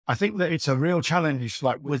I think that it's a real challenge,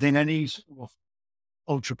 like within any sort of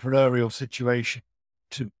entrepreneurial situation,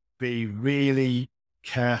 to be really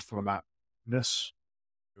careful about this.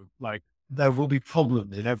 Like there will be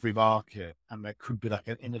problems in every market and there could be like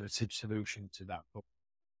an innovative solution to that.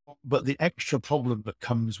 But the extra problem that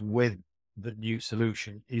comes with the new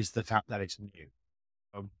solution is the fact that it's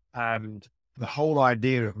new. And the whole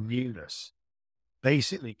idea of newness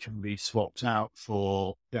basically can be swapped out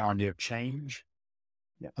for the idea of change.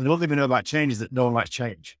 Yeah. And the one thing we know about change is that no one likes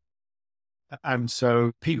change. And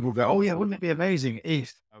so people will go, oh yeah, wouldn't it be amazing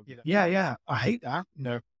if, yeah, I hate that,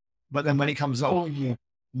 but then when it comes, oh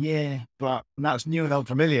yeah, but that's new and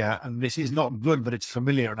unfamiliar and this is not good, but it's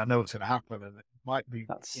familiar and I know it's going to happen and it might be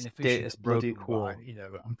That's inefficient. status bloody broken quo.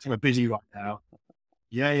 by, I'm kind of busy right now.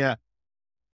 Yeah.